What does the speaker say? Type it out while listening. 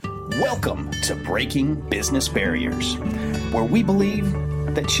Welcome to Breaking Business Barriers, where we believe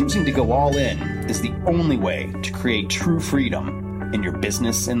that choosing to go all in is the only way to create true freedom in your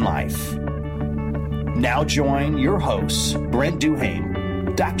business and life. Now join your hosts, Brent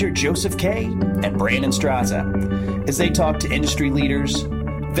Duhame, Dr. Joseph Kay, and Brandon Straza, as they talk to industry leaders,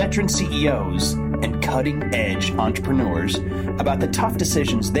 veteran CEOs, and cutting-edge entrepreneurs about the tough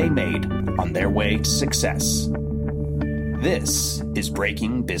decisions they made on their way to success. This is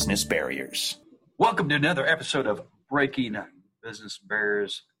Breaking Business Barriers. Welcome to another episode of Breaking Business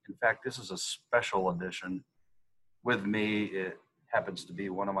Barriers. In fact, this is a special edition. With me, it happens to be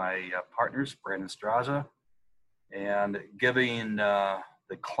one of my partners, Brandon Straza, and giving the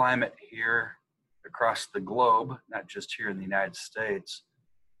climate here across the globe, not just here in the United States,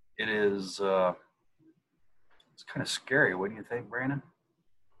 it is it's kind of scary. What do you think, Brandon?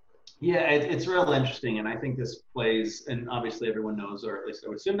 Yeah, it's real interesting, and I think this plays, and obviously everyone knows, or at least I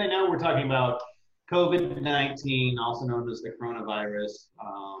would assume they know, we're talking about COVID-19, also known as the coronavirus.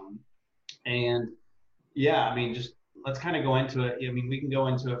 And yeah, I mean, just let's kind of go into it. I mean, we can go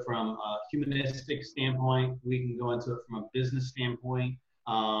into it from a humanistic standpoint. We can go into it from a business standpoint,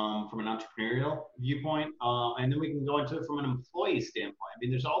 from an entrepreneurial viewpoint, and then we can go into it from an employee standpoint. I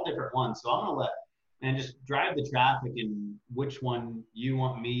mean, there's all different ones. So I'm going to let and just drive the traffic in which one you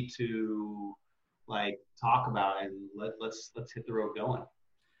want me to talk about, and let's hit the road going.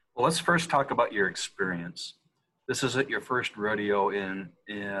 Well, let's first talk about your experience. This isn't your first rodeo in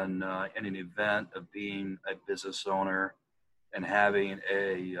an event of being a business owner and having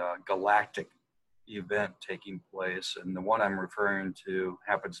a galactic event taking place. And the one I'm referring to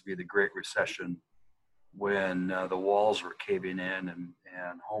happens to be the Great Recession, when the walls were caving in and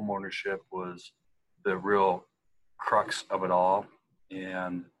home ownership was the real crux of it all.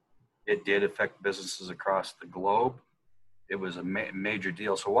 And it did affect businesses across the globe. It was a major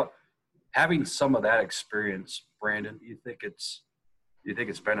deal. So having some of that experience, Brandon, you think it's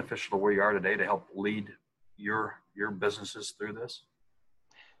beneficial to where you are today to help lead your businesses through this?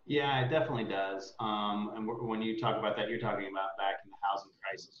 Yeah, it definitely does. And when you talk about that, you're talking about back in the housing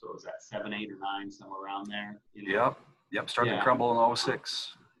crisis. So was that 7, 8, or 9, somewhere around there? You know? Yep. Started to crumble in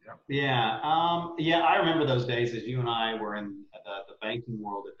 2006. Yeah. I remember those days as you and I were in the banking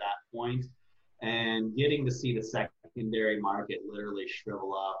world at that point, and getting to see the secondary market literally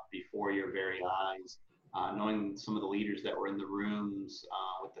shrivel up before your very eyes, knowing some of the leaders that were in the rooms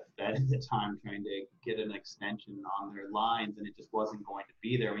with the Fed at the time trying to get an extension on their lines, and it just wasn't going to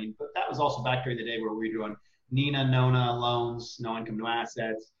be there. I mean, but that was also back during the day where we were doing NONA loans, no income, no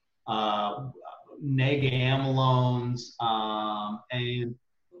assets, NEGAM loans, and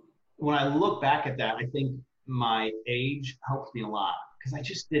when I look back at that, I think my age helped me a lot because I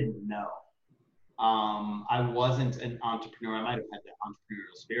just didn't know. I wasn't an entrepreneur. I might have had that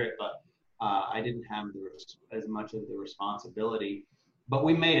entrepreneurial spirit, but I didn't have as much of the responsibility. But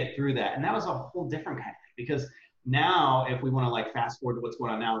we made it through that. And that was a whole different kind of thing, because now if we want to fast forward to what's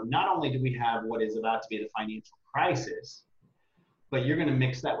going on now, not only do we have what is about to be the financial crisis, but you're going to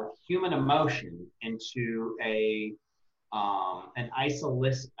mix that with human emotion into an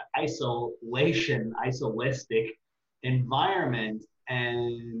isolistic environment,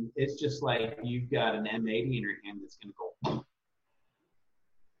 and it's just like you've got an M80 in your hand that's going to go.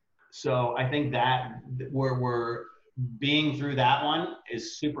 So I think that we're being through that one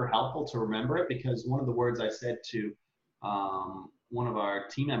is super helpful to remember it, because one of the words I said to one of our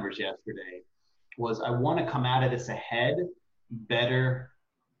team members yesterday was, I want to come out of this ahead better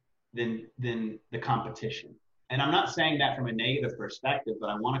than the competition. And I'm not saying that from a negative perspective, but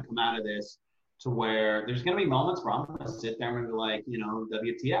I want to come out of this to where there's going to be moments where I'm going to sit there and be like,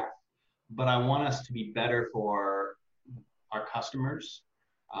 WTF. But I want us to be better for our customers,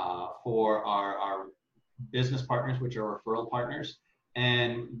 for our business partners, which are referral partners.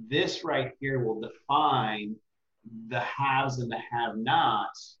 And this right here will define the haves and the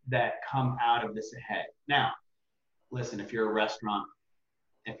have-nots that come out of this ahead. Now, listen, if you're a restaurant,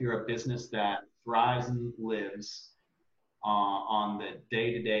 if you're a business that thrives and lives on the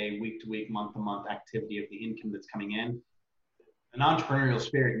day-to-day, week-to-week, month-to-month activity of the income that's coming in, an entrepreneurial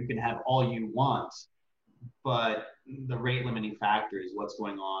spirit, you can have all you want, but the rate limiting factor is what's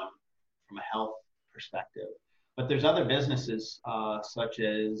going on from a health perspective. But there's other businesses, such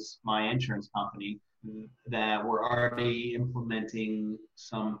as my insurance company, that we're already implementing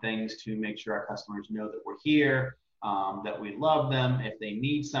some things to make sure our customers know that we're here, that we love them if they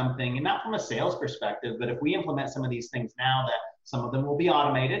need something, and not from a sales perspective, but if we implement some of these things now, that some of them will be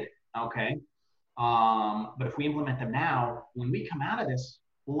automated, okay? But if we implement them now, when we come out of this,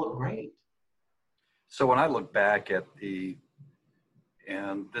 we'll look great. So when I look back at the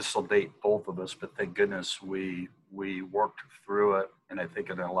and this will date both of us, but thank goodness we worked through it. And I think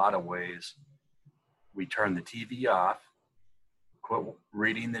in a lot of ways, we turned the TV off, quit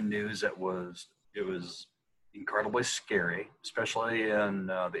reading the news. It was incredibly scary, especially in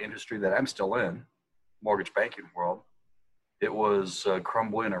the industry that I'm still in, mortgage banking world. It was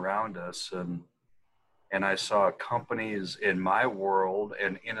crumbling around us, and I saw companies in my world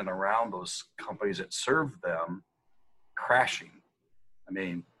and in and around those companies that served them crashing. I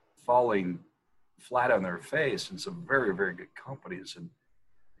mean, falling flat on their face, and some very, very good companies.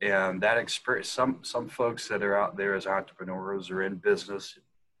 And that experience, some folks that are out there as entrepreneurs or in business,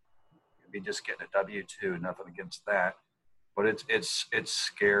 be just getting a W-2, nothing against that, but it's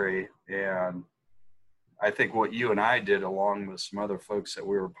scary. And I think what you and I did, along with some other folks that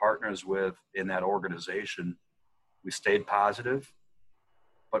we were partners with in that organization, we stayed positive.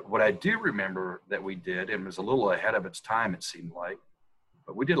 But what I do remember that we did, and was a little ahead of its time, it seemed like,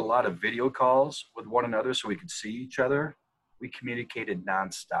 but we did a lot of video calls with one another so we could see each other. We communicated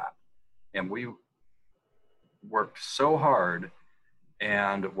nonstop, and we worked so hard.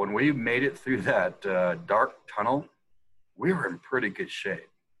 And when we made it through that dark tunnel, we were in pretty good shape.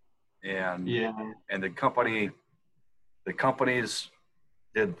 And and the companies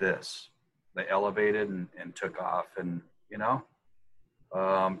did this. They elevated and took off. And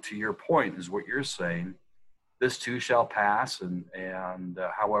to your point is what you're saying. This too shall pass. And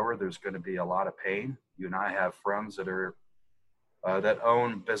however, there's going to be a lot of pain. You and I have friends that are that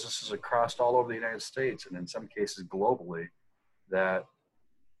own businesses across all over the United States, and in some cases globally, that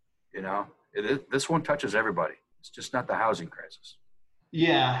this one touches everybody. It's just not the housing crisis.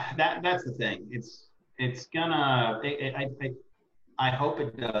 Yeah, that's the thing. It's gonna. I hope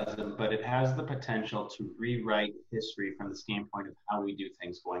it doesn't, but it has the potential to rewrite history from the standpoint of how we do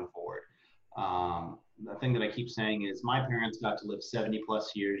things going forward. The thing that I keep saying is, my parents got to live 70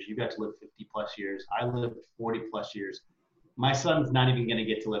 plus years. You got to live 50 plus years. I lived 40 plus years. My son's not even going to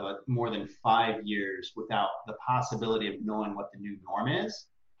get to live more than 5 years without the possibility of knowing what the new norm is,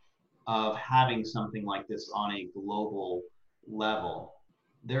 of having something like this on a global level.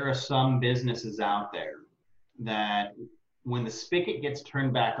 There are some businesses out there that when the spigot gets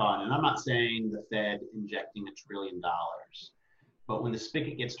turned back on, and I'm not saying the Fed injecting $1 trillion, but when the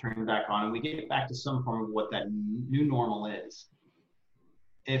spigot gets turned back on and we get back to some form of what that new normal is,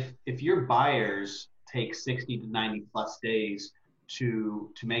 if your buyers take 60 to 90 plus days to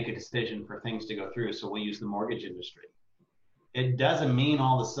make a decision for things to go through, so we'll use the mortgage industry, it doesn't mean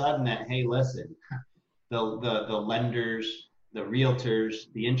all of a sudden that, hey, listen, the lenders, the realtors,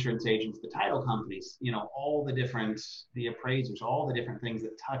 the insurance agents, the title companies, all the appraisers, all the different things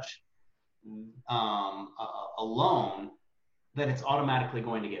that touch a loan, that it's automatically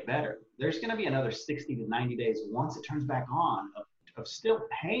going to get better. There's going to be another 60 to 90 days once it turns back on of still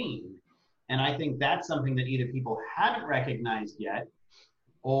pain. And I think that's something that either people haven't recognized yet,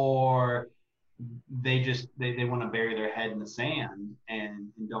 or they want to bury their head in the sand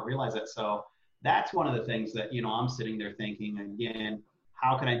and don't realize that. So that's one of the things that, I'm sitting there thinking, again,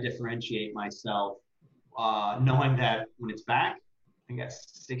 how can I differentiate myself, knowing that when it's back, I got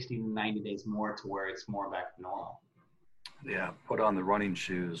 60 to 90 days more to where it's more back to normal. Yeah, put on the running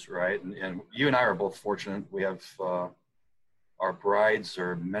shoes, right? And you and I are both fortunate. We have our brides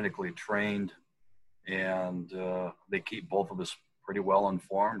are medically trained, and they keep both of us pretty well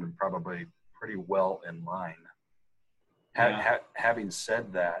informed and probably pretty well in line. Having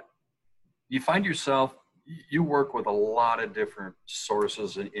said that, you find yourself, you work with a lot of different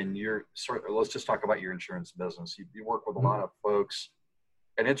sources in your let's just talk about your insurance business. You work with a lot of folks,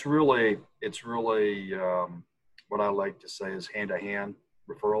 and it's really what I like to say is hand-to-hand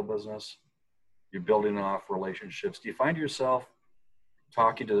referral business. You're building off relationships. Do you find yourself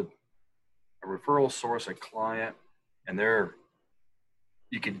talking to a referral source, a client, and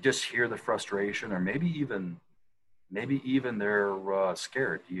you can just hear the frustration, or maybe even they're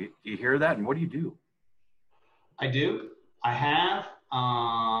scared? Do you hear that, and what do you do? I do. I have.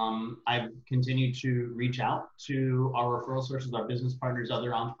 I've continued to reach out to our referral sources, our business partners,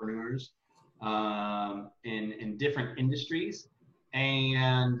 other entrepreneurs in different industries,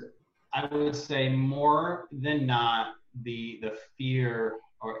 and I would say more than not, the fear,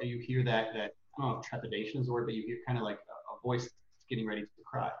 or you hear that I don't know if trepidation is the word, but you hear kind of like a voice getting ready to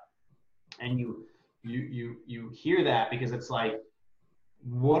cry, and you hear that because it's like,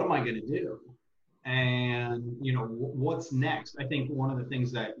 what am I going to do? And what's next? I think one of the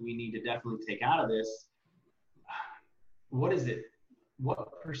things that we need to definitely take out of this, what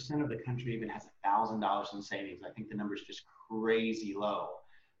percent of the country even has $1,000 in savings? I think the number is just crazy low.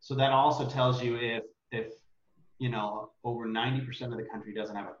 So that also tells you if over 90% of the country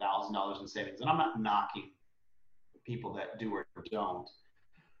doesn't have $1,000 in savings. And I'm not knocking people that do or don't.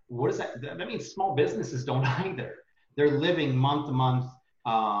 What is that? That means small businesses don't either. They're living month to month,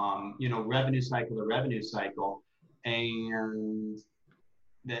 revenue cycle to revenue cycle. And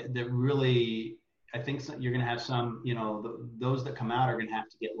that really, I think you're going to have some, those that come out are going to have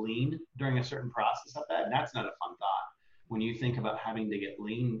to get lean during a certain process of that. And that's not a fun thought when you think about having to get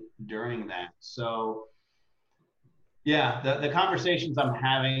lean during that. So yeah, the conversations I'm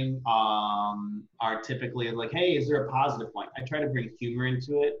having are typically like, hey, is there a positive point? I try to bring humor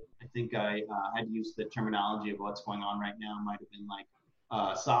into it. I think I had used the terminology of what's going on right now. It might have been like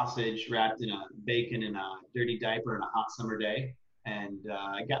sausage wrapped in a bacon in a dirty diaper on a hot summer day. And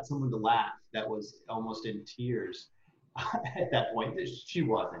I got someone to laugh that was almost in tears at that point. She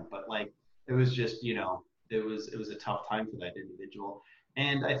wasn't, but like, it was just, it was a tough time for that individual.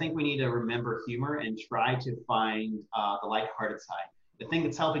 And I think we need to remember humor and try to find the lighthearted side. The thing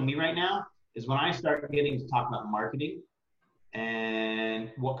that's helping me right now is when I start getting to talk about marketing and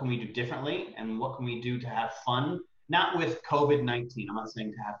what can we do differently and what can we do to have fun, not with COVID-19. I'm not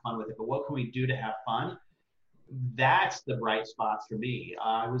saying to have fun with it, but what can we do to have fun? That's the bright spots for me.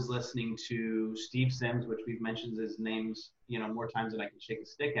 I was listening to Steve Sims, which we've mentioned his names, more times than I can shake a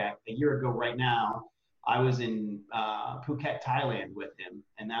stick at. A year ago right now, I was in Phuket, Thailand with him,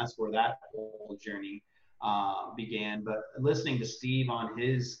 and that's where that whole journey began. But listening to Steve on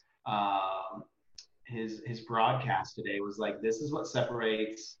his broadcast today was like, this is what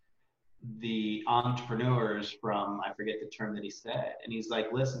separates the entrepreneurs from, I forget the term that he said. And he's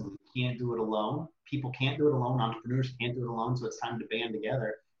like, listen, we can't do it alone. People can't do it alone. Entrepreneurs can't do it alone. So it's time to band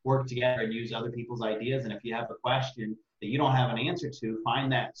together, work together, and use other people's ideas. And if you have a question that you don't have an answer to,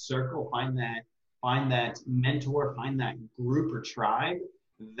 find that circle, find that mentor, find that group or tribe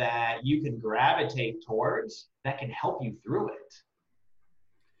that you can gravitate towards that can help you through it.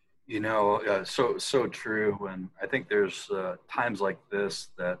 So true. And I think there's times like this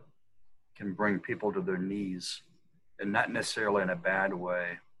that can bring people to their knees, and not necessarily in a bad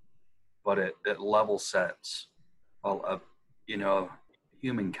way, but it level sets all of,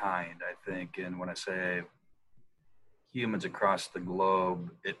 humankind, I think. And when I say humans across the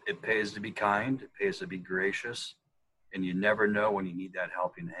globe, it pays to be kind, it pays to be gracious, and you never know when you need that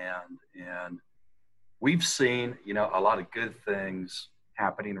helping hand. And we've seen, a lot of good things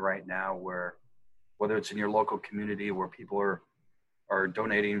happening right now, where whether it's in your local community where people are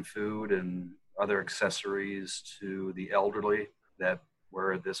donating food and other accessories to the elderly,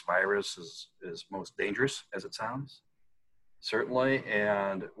 where this virus is most dangerous, as it sounds, certainly.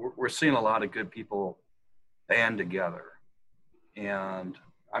 And we're seeing a lot of good people band together. And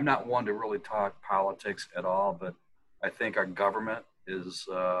I'm not one to really talk politics at all, but I think our government is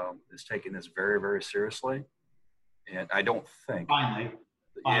taking this very, very seriously. And I don't think, Finally.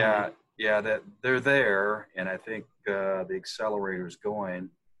 that they're there. And I think the accelerator is going,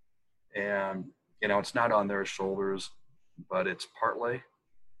 and, it's not on their shoulders, but it's partly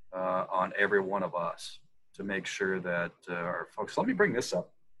on every one of us to make sure that our folks, let me bring this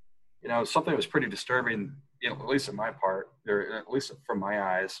up. Something that was pretty disturbing, at least in my part, or at least from my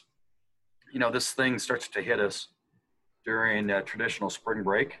eyes, this thing starts to hit us during traditional spring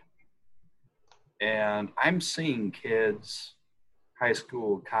break. And I'm seeing kids, high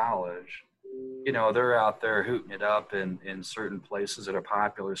school, college, they're out there hooting it up in certain places that are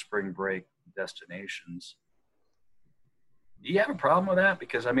popular spring break destinations. Do you have a problem with that?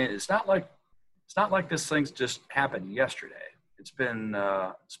 Because it's not like this thing's just happened yesterday. It's been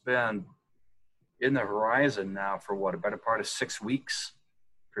in the horizon now for a better part of 6 weeks,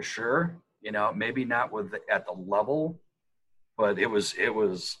 for sure. Maybe not at the level, but it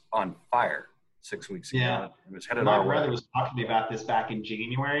was on fire 6 weeks ago. Yeah, it was headed my our way. brother was talking to me about this back in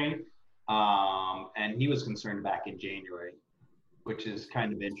January, and he was concerned back in January, which is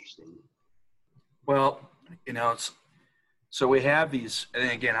kind of interesting. Well, so we have these,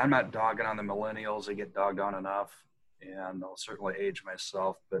 and again, I'm not dogging on the millennials; they get dogged on enough, and I'll certainly age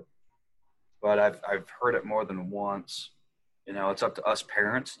myself, but I've heard it more than once. It's up to us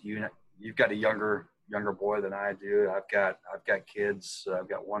parents. You've got a younger boy than I do. I've got kids. I've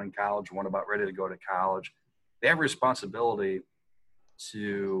got one in college, one about ready to go to college. They have a responsibility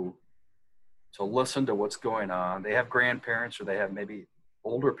to listen to what's going on. They have grandparents, or they have maybe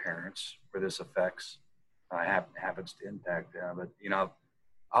older parents where this happens to impact them. But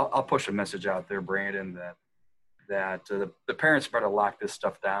I'll push a message out there, Brandon, that the parents better lock this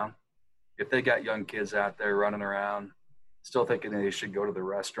stuff down. If they got young kids out there running around still thinking they should go to the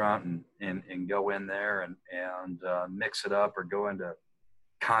restaurant and go in there and mix it up, or go into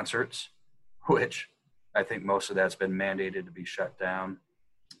concerts, which I think most of that's been mandated to be shut down,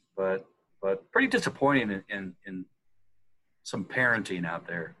 but pretty disappointing in some parenting out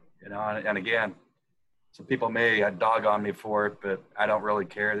there, you know. And again, some people may dog on me for it, but I don't really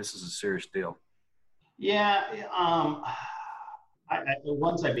care. This is a serious deal. Yeah.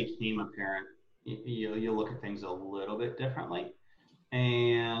 Once I became a parent, you look at things a little bit differently.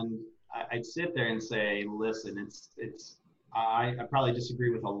 And I'd sit there and say, listen, I probably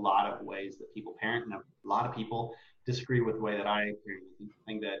disagree with a lot of ways that people parent, and a lot of people disagree with the way that I parent. The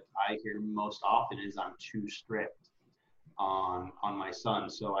thing that I hear most often is I'm too strict on my son.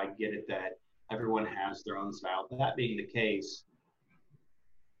 So I get it that everyone has their own style. That being the case,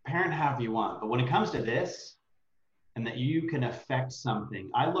 parent however you want. But when it comes to this, and that you can affect something,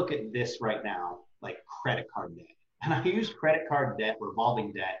 I look at this right now like credit card debt. And I use credit card debt,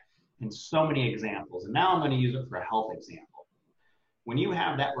 revolving debt, in so many examples. And now I'm going to use it for a health example. When you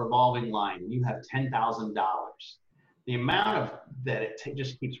have that revolving line, you have $10,000, the amount of that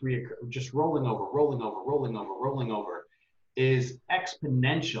just keeps just rolling over, is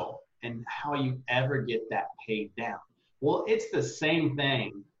exponential in how you ever get that paid down. Well, it's the same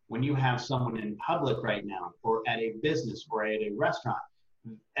thing when you have someone in public right now, or at a business, or at a restaurant.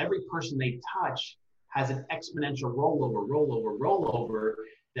 Every person they touch has an exponential rollover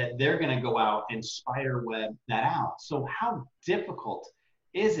that they're going to go out and spider web that out. So how difficult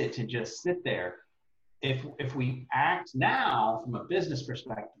is it to just sit there? If we act now from a business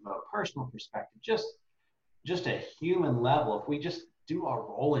perspective, a personal perspective, just a human level, if we just do our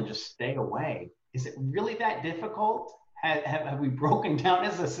role and just stay away, is it really that difficult? Have we broken down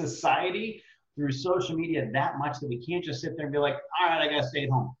as a society through social media that much that we can't just sit there and be like, all right, I got to stay at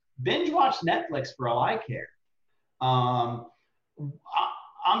home. Binge watch Netflix for all I care. I'm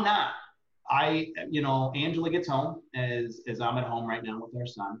not. Angela gets home as I'm at home right now with our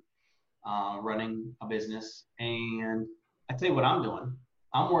son, running a business. And I tell you what I'm doing.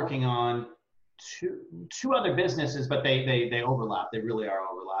 I'm working on two other businesses, but they overlap. They really are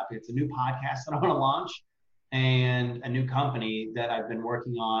overlapping. It's a new podcast that I want to launch, and a new company that I've been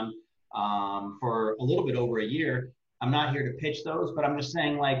working on for a little bit over a year. I'm not here to pitch those, but I'm just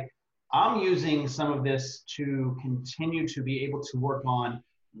saying, like, I'm using some of this to continue to be able to work on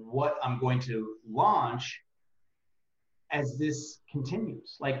what I'm going to launch as this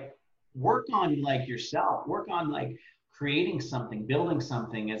continues. Like, work on like yourself, work on like creating something, building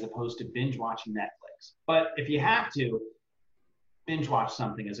something, as opposed to binge watching Netflix. But if you have to, binge watch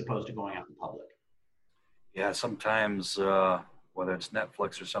something as opposed to going out in public. Yeah, sometimes whether it's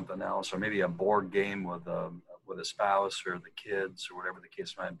Netflix or something else, or maybe a board game with a spouse or the kids or whatever the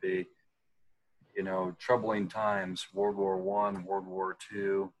case might be. You know, troubling times, World War I, World War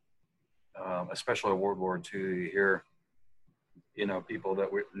II, especially World War II, you hear, you know, people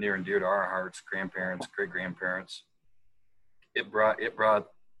that were near and dear to our hearts, grandparents, great-grandparents. It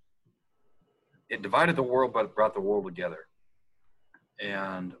divided the world, but it brought the world together.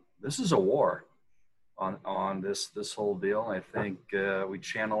 And this is a war on this whole deal. I think we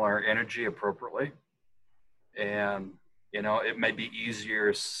channel our energy appropriately. And, you know, it may be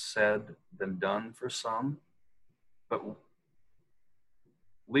easier said than done for some, but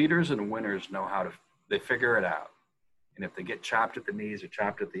leaders and winners know they figure it out. And if they get chopped at the knees or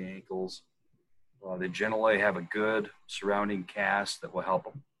chopped at the ankles, they generally have a good surrounding cast that will help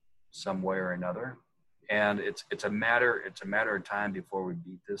them some way or another. And it's a matter of time before we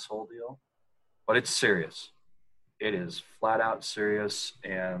beat this whole deal, but it's serious. It is flat out serious.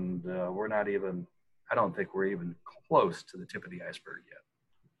 And I don't think we're even close to the tip of the iceberg yet.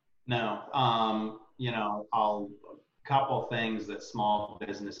 No, a couple things that small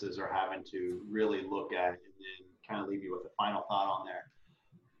businesses are having to really look at, and then kind of leave you with a final thought on there.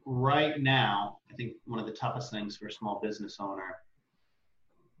 Right now, I think one of the toughest things for a small business owner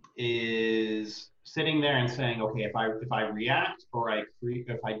is sitting there and saying, okay, if I react, or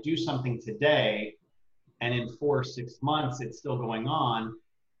if I do something today, and in 4 or 6 months it's still going on,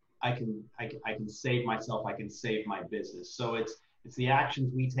 I can save myself, I can save my business. So it's the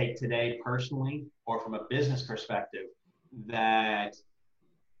actions we take today personally or from a business perspective that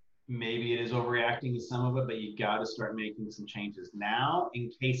maybe it is overreacting to some of it, but you got to start making some changes now in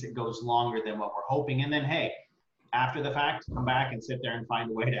case it goes longer than what we're hoping. And then, hey, after the fact, come back and sit there and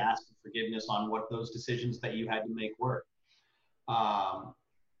find a way to ask for forgiveness on what those decisions that you had to make were.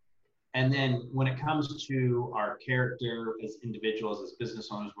 And then when it comes to our character as individuals, as business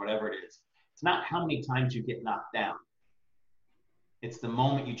owners, whatever it is, it's not how many times you get knocked down. It's the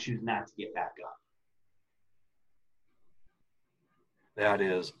moment you choose not to get back up. That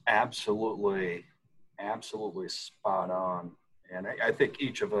is absolutely spot on. And I think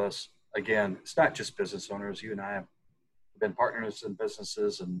each of us again, it's not just business owners. You and I have been partners in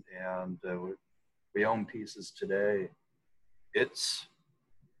businesses, and we own pieces today. It's,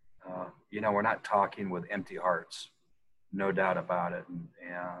 we're not talking with empty hearts, no doubt about it. And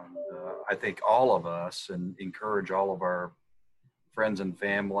I think all of us, and encourage all of our friends and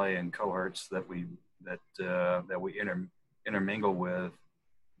family and cohorts that we intermingle with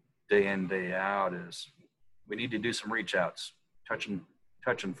day in, day out, is we need to do some reach outs, touching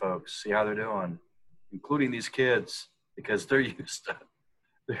folks, see how they're doing, including these kids, because they're used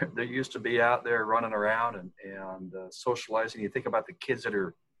to be out there running around and socializing. You think about the kids that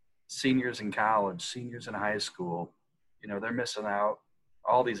are seniors in college, seniors in high school, they're missing out.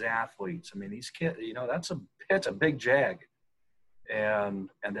 All these athletes. I mean, these kids, it's a big jag. And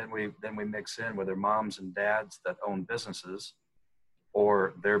then we mix in with their moms and dads that own businesses,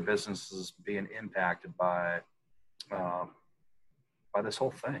 or their businesses being impacted by this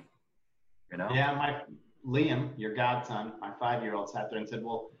whole thing. Yeah, Liam, your godson, my 5-year-old, sat there and said,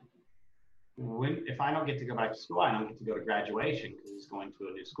 well, if I don't get to go back to school, I don't get to go to graduation because he's going to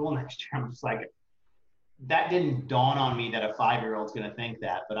a new school next year. I'm just like, that didn't dawn on me that a 5-year-old's going to think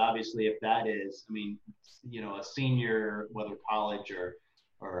that. But obviously, if that is, a senior, whether college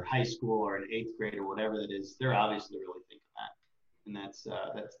or high school or an 8th grade or whatever that is, they're obviously really thinking that. And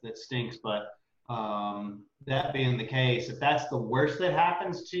that stinks. But that being the case, if that's the worst that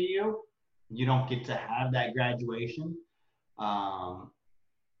happens to you, you don't get to have that graduation.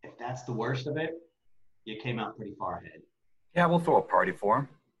 If that's the worst of it, you came out pretty far ahead. Yeah, we'll throw a party for him.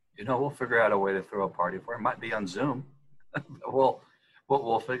 We'll figure out a way to throw a party for him. Might be on Zoom.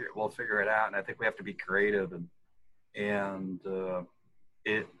 we'll figure it out. And I think we have to be creative, and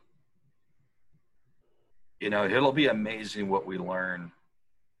it'll be amazing what we learn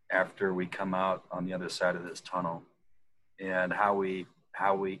after we come out on the other side of this tunnel, and how we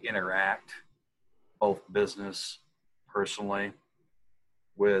interact, both business, personally,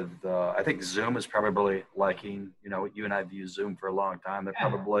 with, I think Zoom is probably liking, you and I have used Zoom for a long time. They're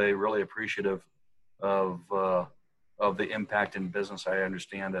probably really appreciative of the impact in business. I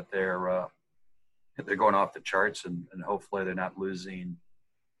understand that they're going off the charts, and hopefully they're not losing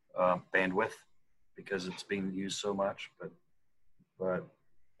bandwidth because it's being used so much. But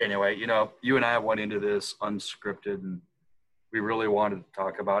anyway, you and I went into this unscripted, and we really wanted to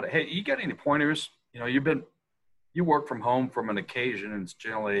talk about it. Hey, you got any pointers? You work from home from an occasion, and it's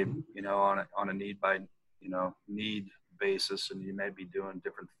generally, on a need basis, and you may be doing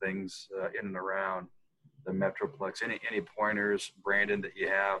different things in and around the Metroplex. Any pointers, Brandon, that you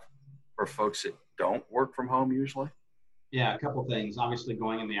have for folks that don't work from home usually? Yeah, a couple things. Obviously,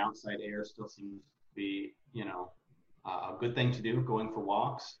 going in the outside air still seems to be, a good thing to do, going for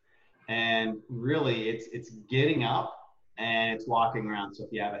walks. And really, it's getting up and it's walking around. So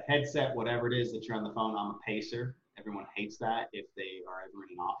if you have a headset, whatever it is that you're on the phone, I'm a pacer. Everyone hates that if they are ever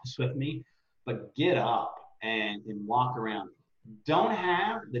in an office with me. But get up and walk around. Don't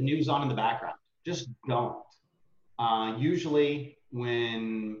have the news on in the background. Just don't. Usually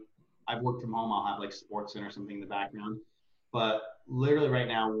when I've worked from home, I'll have like Sports Center or something in the background. But literally right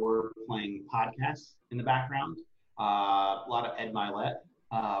now we're playing podcasts in the background. A lot of Ed Milet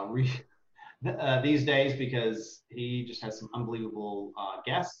these days, because he just has some unbelievable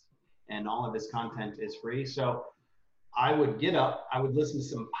guests, and all of his content is free. So I would get up, I would listen to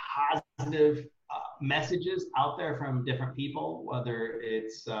some positive messages out there from different people, whether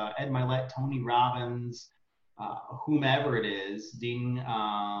it's Ed Milet, Tony Robbins, whomever it is, Dean.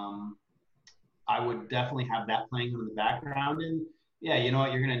 I would definitely have that playing in the background. And yeah, you know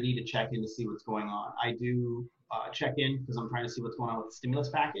what, you're going to need to check in to see what's going on. I do check in because I'm trying to see what's going on with the stimulus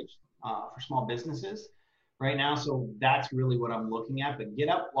package for small businesses right now. So that's really what I'm looking at. But get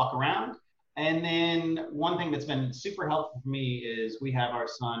up, walk around. And then one thing that's been super helpful for me is we have our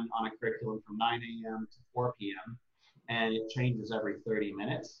son on a curriculum from 9 a.m. to 4 p.m. and it changes every 30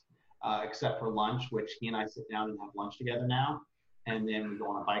 minutes, except for lunch, which he and I sit down and have lunch together now. And then we go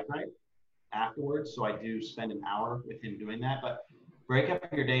on a bike ride afterwards. So I do spend an hour with him doing that. But break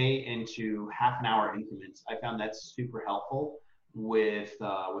up your day into half an hour increments. I found that's super helpful with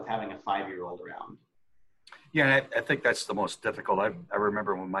having a 5-year-old around. Yeah, I think that's the most difficult. I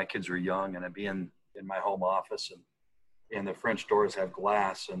remember when my kids were young, and I'd be in my home office, and the French doors have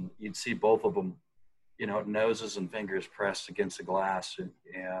glass, and you'd see both of them, noses and fingers pressed against the glass,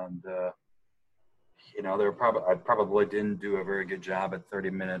 and I probably didn't do a very good job at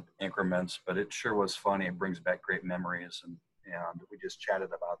 30-minute increments, but it sure was funny. It brings back great memories, and we just chatted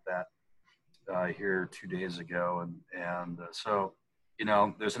about that here 2 days ago, and so.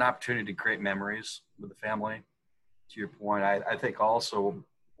 There's an opportunity to create memories with the family. To your point, I think also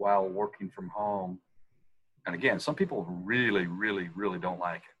while working from home. And again, some people really, really, really don't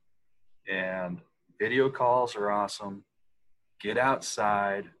like it. And video calls are awesome. Get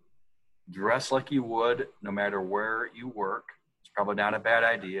outside, dress like you would no matter where you work. It's probably not a bad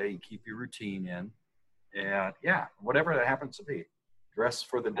idea. You keep your routine in. And yeah, whatever that happens to be, dress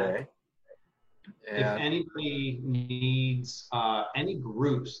for the day. And if anybody needs any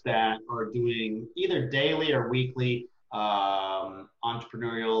groups that are doing either daily or weekly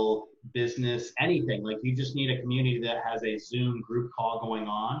entrepreneurial business, anything, like you just need a community that has a Zoom group call going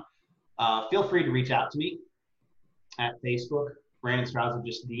on, feel free to reach out to me at Facebook. Brandon Strouser,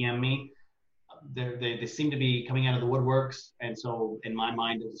 just DM me. They seem to be coming out of the woodworks, and so in my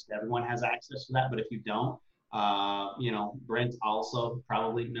mind, just everyone has access to that. But if you don't, Brent also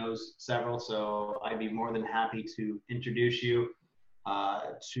probably knows several, so I'd be more than happy to introduce you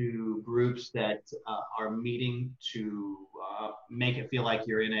to groups that are meeting to make it feel like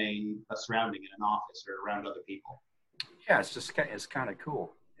you're in a surrounding in an office or around other people. Yeah, it's kind of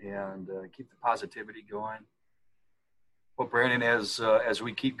cool, and keep the positivity going. Well, Brandon, as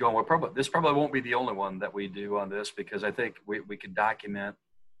we keep going, this probably won't be the only one that we do on this, because I think we can document,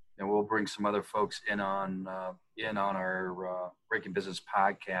 and we'll bring some other folks in on our Breaking Business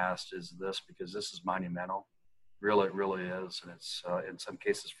podcast because this is monumental. Really, it really is. And it's, in some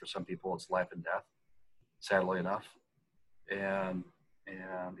cases, for some people, it's life and death, sadly enough. And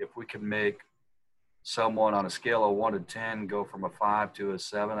if we can make someone on a scale of 1 to 10 go from a 5 to a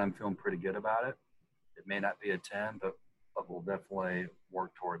 7, I'm feeling pretty good about it. It may not be a 10, but we'll definitely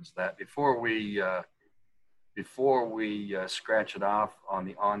work towards that. Before we scratch it off on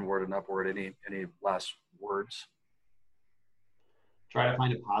the onward and upward, any last words? Try to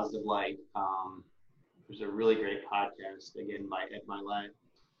find a positive light. There's a really great podcast, again, by Ed Mylett,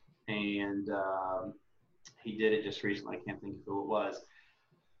 and he did it just recently. I can't think of who it was.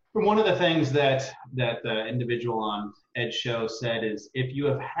 But one of the things that the individual on Ed's show said is, if you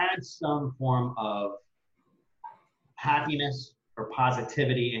have had some form of happiness or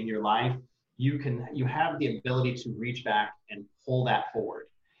positivity in your life, you have the ability to reach back and pull that forward.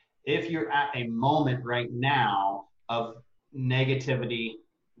 If you're at a moment right now of negativity,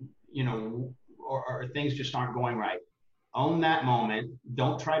 or things just aren't going right, own that moment.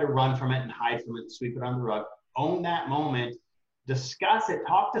 Don't try to run from it and hide from it, sweep it under the rug. Own that moment, discuss it,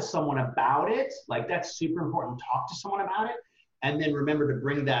 talk to someone about it. Like, that's super important. Talk to someone about it. And then remember to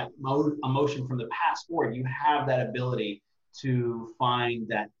bring that emotion from the past forward. You have that ability to find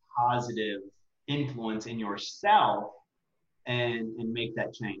that positive influence in yourself and make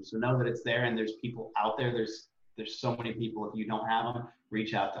that change. So know that it's there, and there's people out there. There's so many people. If you don't have them,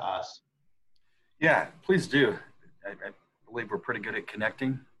 reach out to us. Yeah, please do. I believe we're pretty good at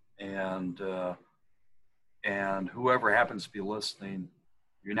connecting, and whoever happens to be listening,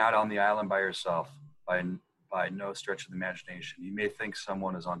 you're not on the island by yourself. By no stretch of the imagination. You may think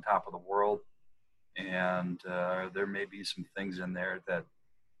someone is on top of the world, and there may be some things in there that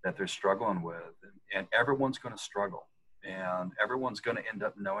they're struggling with, and everyone's going to struggle, and everyone's going to end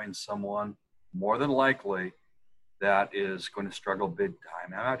up knowing someone, more than likely, that is going to struggle big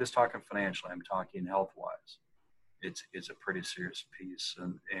time. I'm not just talking financially, I'm talking health-wise. It's a pretty serious piece.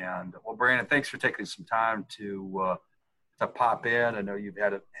 And well, Brandon, thanks for taking some time to pop in. I know you've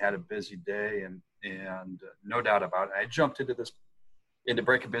had a busy day, and no doubt about it. I jumped into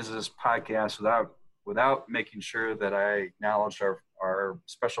Breaking Business podcast without making sure that I acknowledged our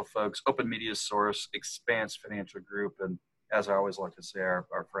special folks, Open Media Source, Expanse Financial Group, and as I always like to say,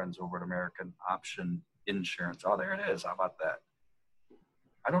 our friends over at American Option Insurance. Oh, there it is. How about that?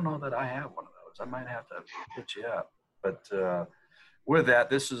 I don't know that I have one of those. I might have to hit you up. But with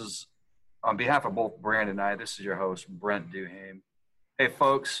that, this is, on behalf of both Brandon and I, this is your host, Brent Duhame. Hey,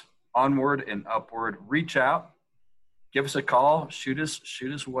 folks, onward and upward. Reach out. Give us a call. Shoot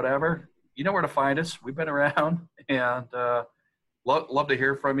us whatever. You know where to find us. We've been around, and love to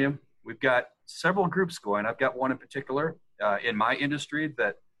hear from you. We've got several groups going. I've got one in particular in my industry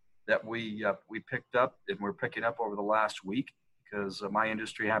that we picked up, and we're picking up over the last week, because my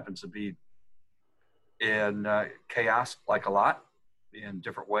industry happens to be in chaos, like a lot, in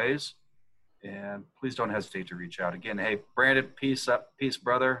different ways. And please don't hesitate to reach out. Again, hey, Brandon, peace up, peace,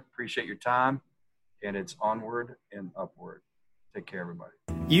 brother. Appreciate your time. And it's onward and upward. Take care, everybody.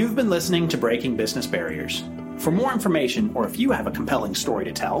 You've been listening to Breaking Business Barriers. For more information, or if you have a compelling story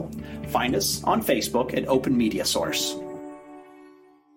to tell, find us on Facebook at Open Media Source.